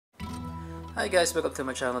Hi guys, welcome to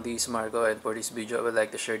my channel. This is Marco, and for this video I would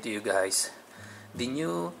like to share to you guys the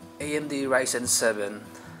new AMD Ryzen 7.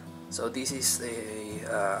 So this is a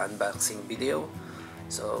unboxing video.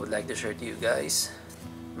 So I would like to share to you guys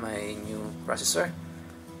my new processor.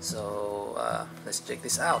 So let's check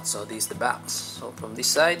this out. So this is the box. So from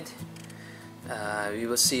this side we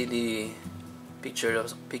will see the picture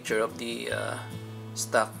of the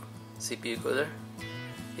stock CPU cooler.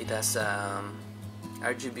 It has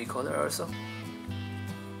RGB color also,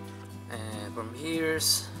 and from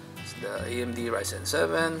here's the AMD Ryzen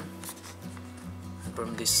 7, and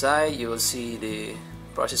from this side you will see the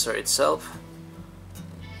processor itself,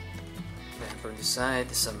 and from this side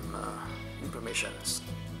some information,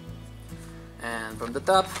 and from the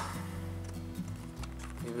top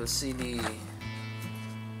you will see the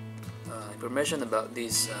information about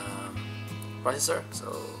this processor.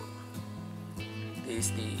 So this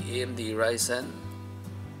is the AMD Ryzen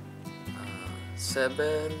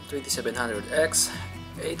 2700X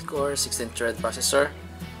 8-core 16-thread processor.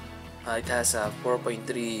 It has a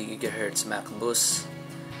 4.3 GHz max boost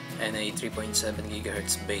and a 3.7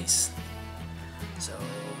 GHz base. So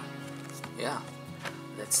yeah,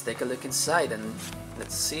 let's take a look inside and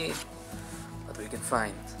let's see what we can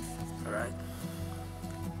find. Alright.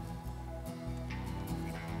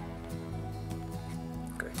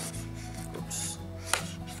 Okay. Oops.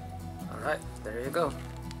 Alright, there you go.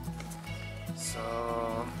 So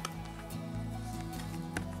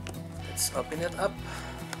let's open it up,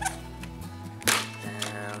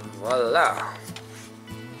 and voila!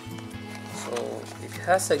 So it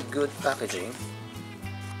has a good packaging.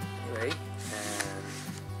 Anyway, and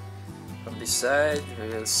from this side we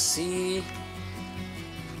will see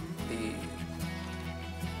the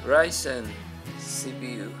Ryzen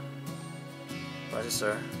CPU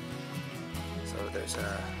processor. So there's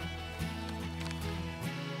a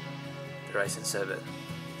Ryzen 7.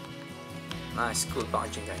 Nice, cool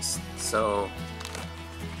packaging, guys. So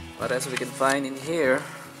what else we can find in here?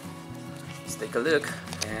 Let's take a look,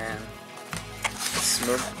 and let's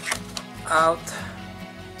move out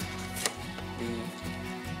the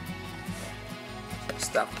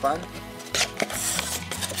stock pan.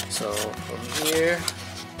 So from here,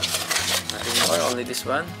 nothing more, only this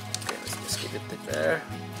one. Okay, let's just keep it there,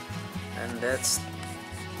 and let's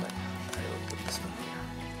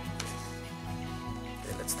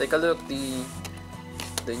take a look the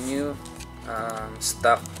new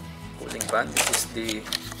stock cooling fan. This is the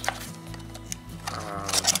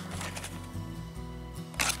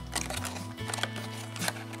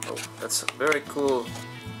oh, that's a very cool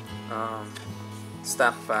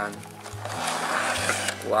stock fan.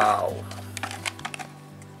 Wow,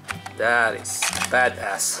 that is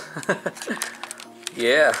badass.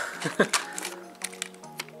 Yeah.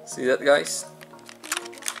 See that, guys?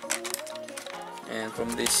 And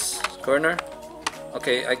from this corner,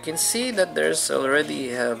 okay, I can see that there's already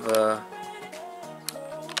have a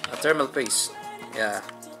thermal paste. Yeah,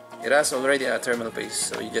 it has already a thermal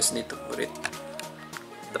paste, so you just need to put it.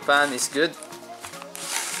 The pan is good,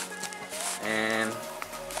 and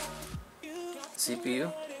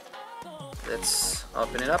CPU. Let's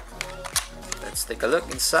open it up. Let's take a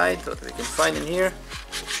look inside what we can find in here.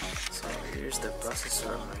 So here's the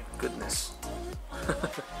processor. My goodness.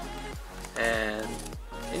 And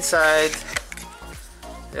inside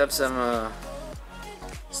we have some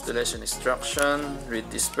installation instruction. Read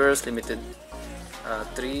this first. Limited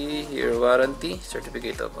 3-year warranty,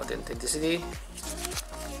 certificate of authenticity.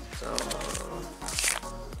 So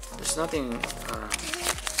there's nothing.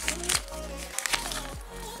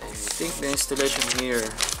 I think the installation here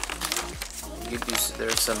give you,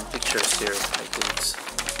 there's some pictures here, I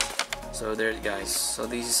think. So there, guys. So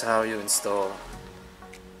this is how you install.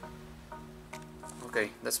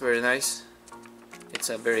 Okay, that's very nice. It's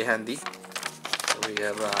very handy. So we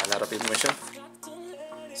have a lot of information.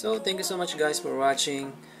 So thank you so much, guys, for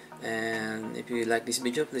watching. And if you like this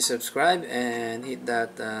video, please subscribe and hit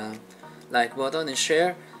that like button and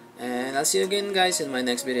share. And I'll see you again, guys, in my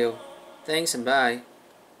next video. Thanks and bye.